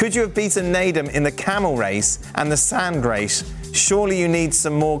Xhaka, could you have beaten Nedum in the camel race and the sand race? Surely you need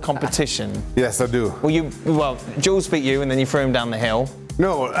some more competition. Yes, I do. Well, Jules beat you and then you threw him down the hill.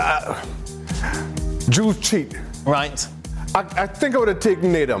 No, Jules cheat. Right. I think I would have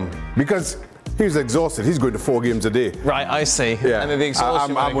taken Nedum because he was exhausted. He's going to 4 games a day. Right, I see. Yeah. And then the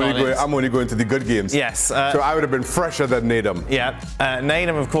exhaustion I'm only going to the good games. Yes. So I would have been fresher than Nedum. Yeah.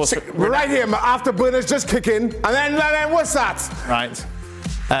 Nedum, of course. Right here, my afterburners just kick in. And then what's that? Right.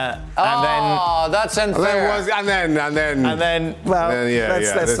 That's unfair.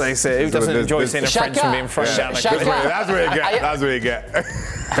 Let's face it. Who doesn't enjoy seeing a Frenchman being fresh out? That's where you get.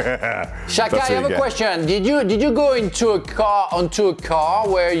 Xhaka, I have a question. Did you go onto a car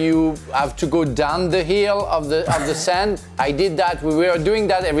where you have to go down the hill of the sand? I did that. We were doing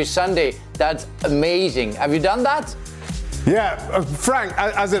that every Sunday. That's amazing. Have you done that? Yeah, Frank.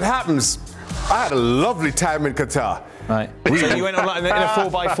 As it happens, I had a lovely time in Qatar. Right. So you went in a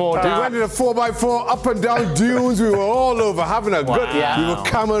 4x4 down? We went in a 4x4 up and down dunes. We were all over having a good. Yeah. We were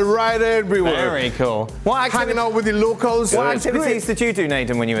camel riding. We were very cool. Hanging out with the locals. What activities did you do,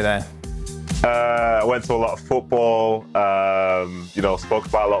 Nedum, when you were there? I went to a lot of football. Spoke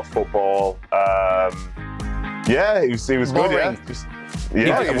about a lot of football. It was good. Boring.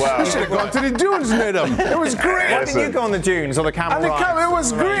 Yeah. You should have gone to the dunes, Nedum. It was great. Why didn't you go on the dunes or the camel ride? It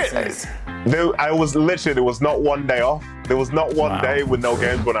was great. There was not one day off. There was not one day with no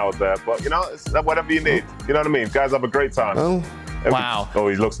games when I was there. But, it's whatever you need. You know what I mean? Guys have a great time. Wow. Oh,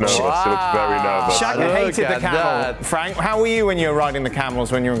 he looks nervous. Wow. He looks very nervous. Xhaka hated the camel. Frank, how were you when you were riding the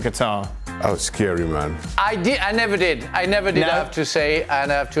camels when you were in Qatar? That was scary, man. I never did. I have to say,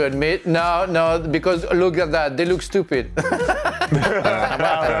 and I have to admit. No, because look at that. They look stupid.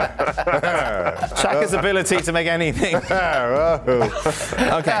 Xhaka's ability to make anything. Okay,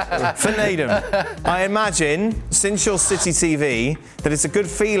 for Nedum, I imagine, since you're City TV, that it's a good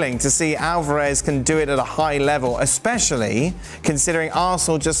feeling to see Alvarez can do it at a high level, especially considering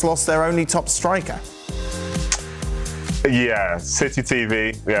Arsenal just lost their only top striker. Yeah, City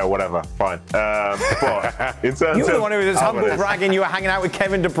TV. Yeah, whatever. Fine. But in terms you were the one who was humble bragging you were hanging out with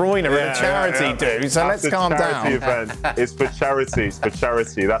Kevin De Bruyne at a charity do. So let's calm down. Event. It's for charity. It's for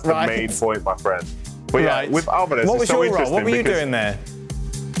charity. That's the main point, my friend. But with Alvarez, what was so your role? What were you doing there?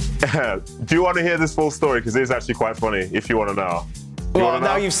 Do you want to hear this full story? Because it's actually quite funny. If you want to know. Well,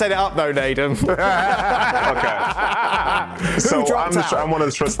 now you've set it up, though, Nedum. Okay. So I'm one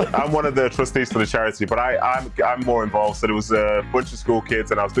of the trustees for the charity, but I'm more involved. So there was a bunch of school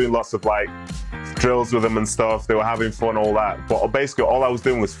kids, and I was doing lots of drills with them and stuff. They were having fun, all that. But basically, all I was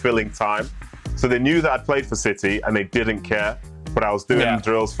doing was filling time. So they knew that I'd played for City, and they didn't care. But I was doing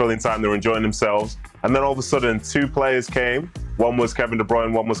drills, filling time. They were enjoying themselves. And then all of a sudden, 2 players came. One was Kevin De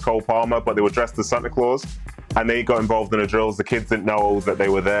Bruyne, one was Cole Palmer, but they were dressed as Santa Claus. And they got involved in the drills. The kids didn't know that they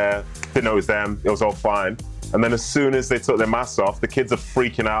were there, didn't know it was them. It was all fine. And then as soon as they took their masks off, the kids are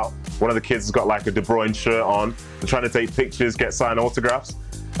freaking out. One of the kids has got a De Bruyne shirt on. They're trying to take pictures, get signed autographs.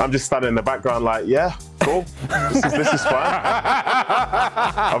 I'm just standing in the background yeah, cool. This is fun.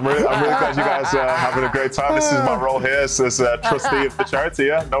 I'm really glad you guys are having a great time. This is my role here as trustee of the charity,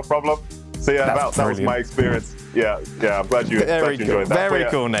 no problem. So yeah, that was my experience. Yeah, I'm glad you enjoyed that. Very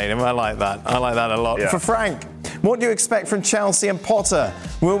cool, Nathan. I like that. I like that a lot. Yeah. For Frank, what do you expect from Chelsea and Potter?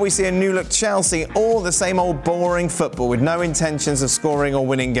 Will we see a new look Chelsea or the same old boring football with no intentions of scoring or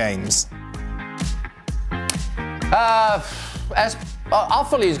winning games?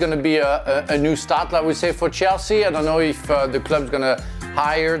 Hopefully it's going to be a new start, like we say, for Chelsea. I don't know if the club's going to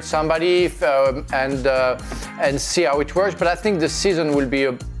hire somebody and see how it works, but I think the season will be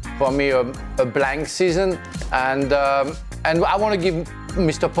for me a blank season, and I want to give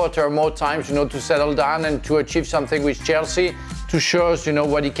Mr. Potter more time, to settle down and to achieve something with Chelsea, to show us,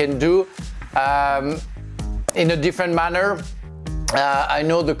 what he can do in a different manner. I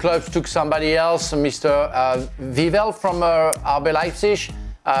know the clubs took somebody else, Mr. Vivel from RB Leipzig.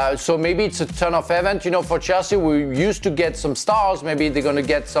 So maybe it's a turn of event, for Chelsea. We used to get some stars. Maybe they're going to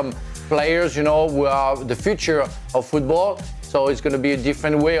get some players, who are the future of football. So it's going to be a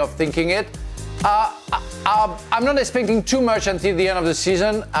different way of thinking it. I'm not expecting too much until the end of the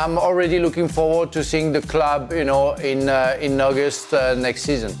season. I'm already looking forward to seeing the club, in August next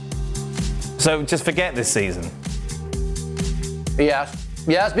season. So just forget this season?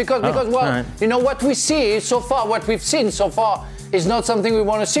 Yes, because right. What we see so far, what we've seen so far is not something we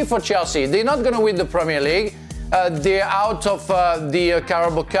want to see for Chelsea. They're not going to win the Premier League. They're out of the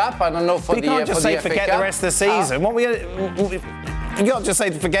Carabao Cup. I don't know for the FA Cup. You can't just say forget the rest of the season. You can't just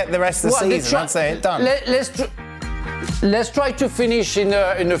say forget the rest of the season. That's it, done. Let's try to finish in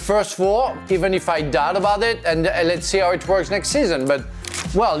the first four, even if I doubt about it, and let's see how it works next season. But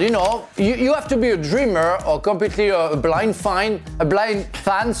you have to be a dreamer or completely a blind fan,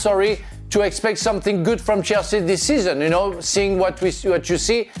 to expect something good from Chelsea this season. Seeing what you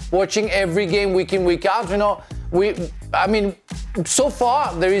see, watching every game week in, week out. So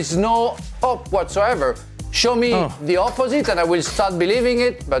far there is no hope whatsoever. Show me the opposite, and I will start believing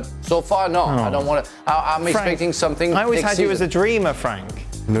it. But so far, no, I don't want to. I'm Frank, expecting something. I always had you as a dreamer, Frank.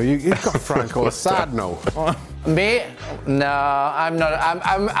 No, you got Frank all sad now. Me? No, I'm not.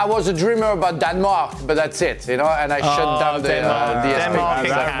 I was a dreamer about Denmark, but that's it, And I shut down the Denmark.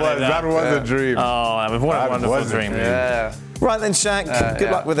 That was a dream. Oh, what a wonderful dream. Yeah. Right then, Shaq.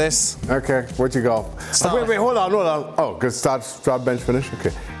 Good luck with this. Okay, what you got? Wait, hold on. Oh, good start bench finish.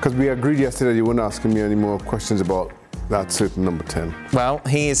 Okay, because we agreed yesterday you weren't asking me any more questions about that certain number 10. Well,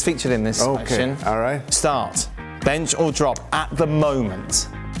 he is featured in this section. All right. Start, bench or drop at the moment.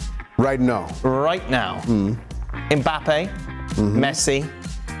 Right now. Mbappe, Messi,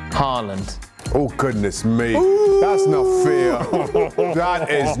 Haaland. Oh, goodness me. Ooh. That's not fair. That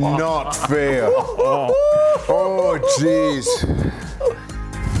is not fair. Oh, jeez.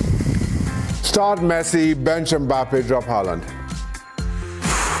 Start Messi, bench Mbappe, drop Haaland.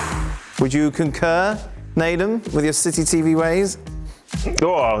 Would you concur, Nathan, with your City TV ways?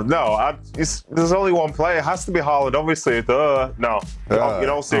 Oh, no. There's only one player. It has to be Haaland, obviously. No. In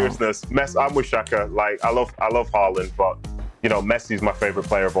all seriousness, I'm with Shaka. I love Haaland, but Messi's my favourite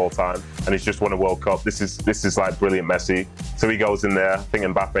player of all time, and he's just won a World Cup. This is like brilliant Messi. So he goes in there. I think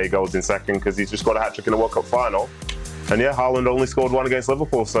Mbappe goes in second because he's just got a hat-trick in the World Cup final. And Haaland only scored one against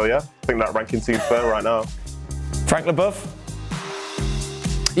Liverpool. So I think that ranking seems fair right now. Frank Leboeuf?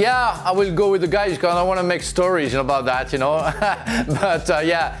 Yeah, I will go with the guys because I don't want to make stories about that, But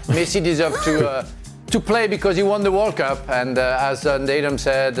Messi deserves to play because he won the World Cup, and as Nathan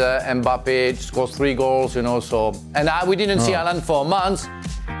said, Mbappe scores 3 goals, So, and we didn't see Haaland for months.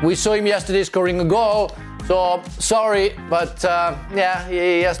 We saw him yesterday scoring a goal. So sorry, but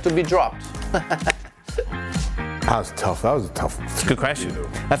he has to be dropped. That was tough. That was a tough one. It's a good question.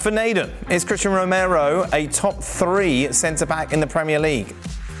 For Nathan, is Christian Romero a top 3 centre-back in the Premier League?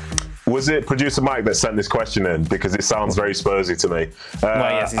 Was it producer Mike that sent this question in? Because it sounds very Spursy to me.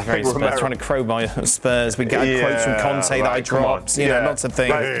 Well, yes, he's very Spurs, trying to crowbar Spurs. We got quotes from Conte that I dropped. Lots of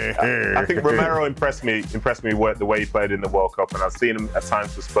things. I think Romero impressed me with the way he played in the World Cup, and I've seen him at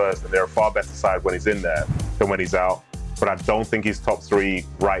times for Spurs, and they're a far better side when he's in there than when he's out. But I don't think he's top 3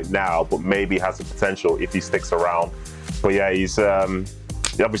 right now, but maybe has the potential if he sticks around. But he's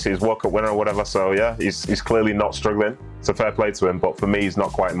obviously he's World Cup winner or whatever, so he's clearly not struggling. So fair play to him, but for me, he's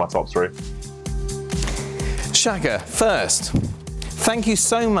not quite in my top 3. Shaka, first, thank you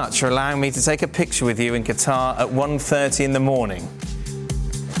so much for allowing me to take a picture with you in Qatar at 1:30 in the morning.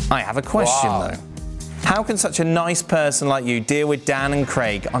 I have a question, though. How can such a nice person like you deal with Dan and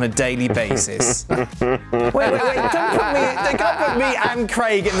Craig on a daily basis? wait. Don't put me and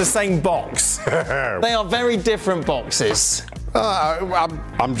Craig in the same box. They are very different boxes.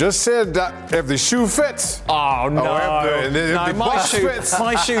 I'm just saying that if the shoe fits. Oh, no. If the box fits.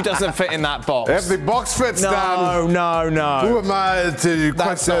 My shoe doesn't fit in that box. If the box fits, Dan. No. Who am I to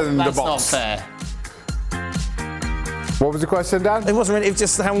question the box? That's not fair. What was the question, Dan? It wasn't really, it's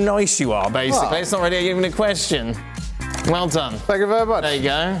just how nice you are, basically. Well. It's not really even a question. Well done. Thank you very much. There you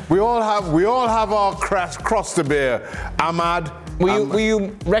go. We all have our cross to bear. Ahmad. Were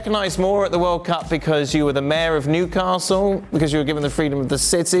you recognised more at the World Cup because you were the mayor of Newcastle, because you were given the freedom of the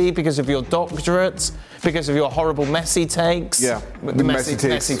city, because of your doctorates, because of your horrible Messi takes? Yeah, the Messi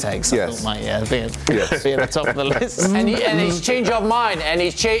takes. Yes. Be at the top of the list. And his change of mind, and he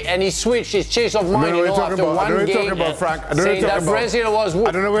switched his change of mind. After one game, Frank. saying that Brazil was.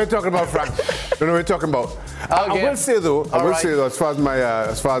 I don't know what you're talking about, Frank. I don't know what you're talking about. Okay. I will say though, as far as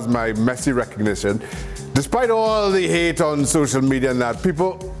my Messi recognition, despite all the hate on social media and that,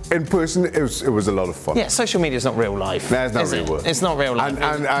 people in person, it was a lot of fun. Yeah, social media is not real life. That's not real world. It's not real life.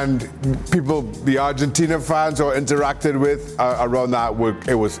 And people, the Argentina fans who I interacted with around that,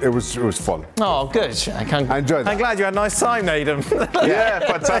 it was fun. Oh, good, Shaq. I enjoyed that. I'm glad you had a nice time, Needham. Yeah,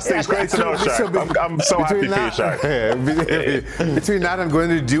 fantastic. It's great to know, Shaq. I'm so happy for you, Shaq. Between that and going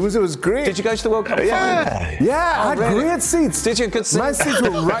to the dunes, it was great. Did you go to the World Cup final? Yeah, I had great seats. Did you? Good seats? My seats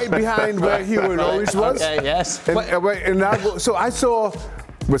were right behind where Hugh and Lloris was. Okay, yes. So I saw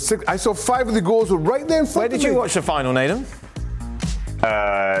 5 of the goals were right there in front of me. Where did you watch the final, Needham?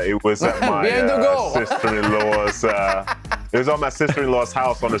 It was at my sister-in-law's. It was on my sister-in-law's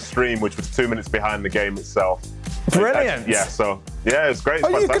house on a stream, which was 2 minutes behind the game itself. Brilliant. It's great. It's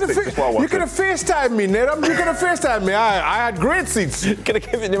fantastic. Just while you could have FaceTimed me, Needham. You could have FaceTimed me. I had great seats. Could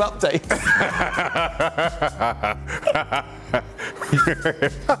have given him updates.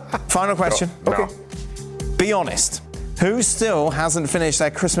 Final question. Okay. Be honest. Who still hasn't finished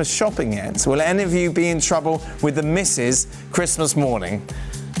their Christmas shopping yet? Will any of you be in trouble with the missus Christmas morning?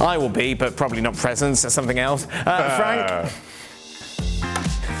 I will be, but probably not presents or something else. Frank?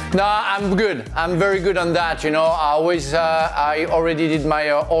 No, I'm good. I'm very good on that. I already did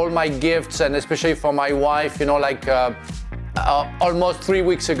all my gifts, and especially for my wife, almost 3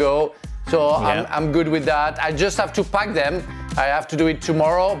 weeks ago. So yeah. I'm good with that. I just have to pack them. I have to do it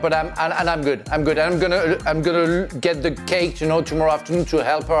tomorrow, but I'm good. I'm good. I'm gonna get the cake, tomorrow afternoon to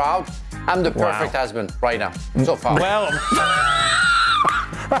help her out. I'm the perfect husband right now, so far. Well.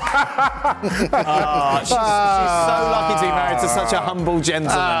 She's so lucky to be married to such a humble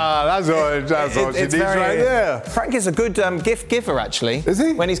gentleman. That's all she needs right there. Frank is a good gift giver, actually. Is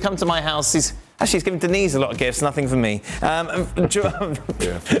he? When he's come to my house, he's given Denise a lot of gifts, nothing for me. I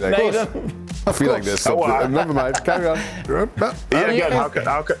feel like there's something. Never mind. Carry on. Again, how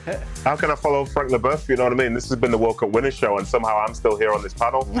can I follow Frank Leboeuf? You know what I mean? This has been the World Cup Winners Show, and somehow I'm still here on this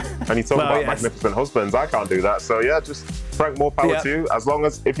panel. And you talk about magnificent husbands. I can't do that. So yeah, just Frank, more power to you. As long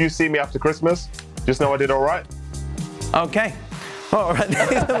as if you see me after Christmas, just know I did all right. Okay. All right.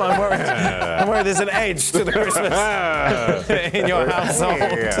 I'm worried there's an edge to the Christmas in your household.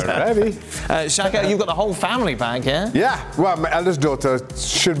 Yeah, ready. Shaka, you've got the whole family back, yeah? Yeah. Well, my eldest daughter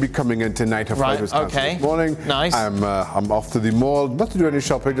should be coming in tonight. Her flight was cancelled this morning. Nice. I'm off to the mall, not to do any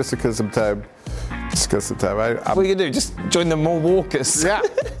shopping, just to kill some time. What are you going to do? Just join the mall walkers? Yeah.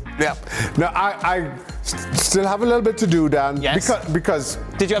 Yeah. Now, I still have a little bit to do, Dan. Yes. Because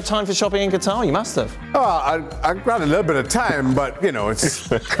did you have time for shopping in Qatar? You must have. Oh, I got a little bit of time, but it's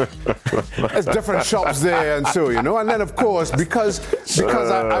different shops there, and so And then of course because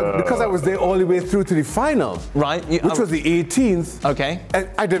I was there all the way through to the final, right? Which was the 18th. Okay. And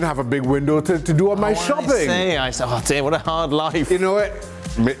I didn't have a big window to do all my shopping. I said, oh dear, what a hard life. You know what?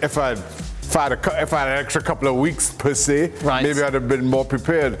 If I had an extra couple of weeks per se, maybe I'd have been more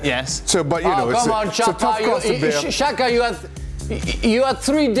prepared. Yes. So, but it's a tough cost to bear. Shaka, you had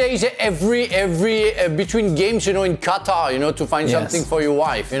 3 days every between games, in Qatar, to find something for your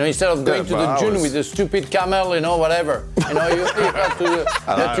wife, instead of going to the dune with the stupid camel, whatever. You have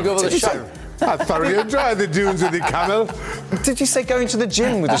to go to the shop. I thoroughly enjoyed the dunes with the camel. Did you say going to the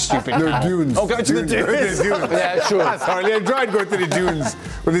gym with the stupid camel? No, dunes. Oh, going to the dunes. Yeah, sure. I thoroughly enjoyed going to the dunes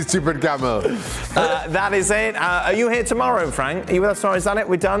with the stupid camel. That is it. Are you here tomorrow, Frank? Are you with us tomorrow? Is that it?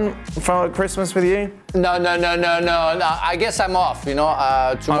 We're done for Christmas with you? No. I guess I'm off,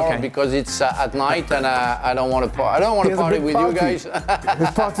 tomorrow because it's at night and I don't want to party with you guys. His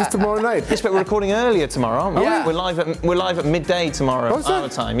party's tomorrow night. Yes, but we're recording earlier tomorrow, aren't we? Yeah. We're live at midday tomorrow, our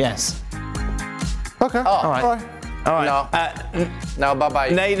time. Yes. Okay. All right. No, bye-bye.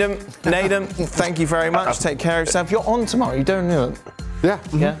 Needham, thank you very much. Take care of yourself. You're on tomorrow. You don't know it. Yeah.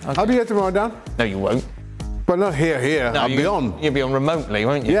 Yeah. Okay. I'll be here tomorrow, Dan. No, you won't. But not here. No, I'll be on. You'll be on remotely,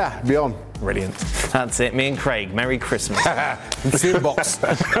 won't you? Yeah, be on. Brilliant. That's it. Me and Craig. Merry Christmas. Same box. We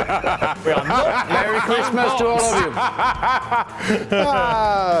are not. Merry Christmas to all of you.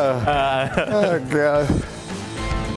 Oh, God.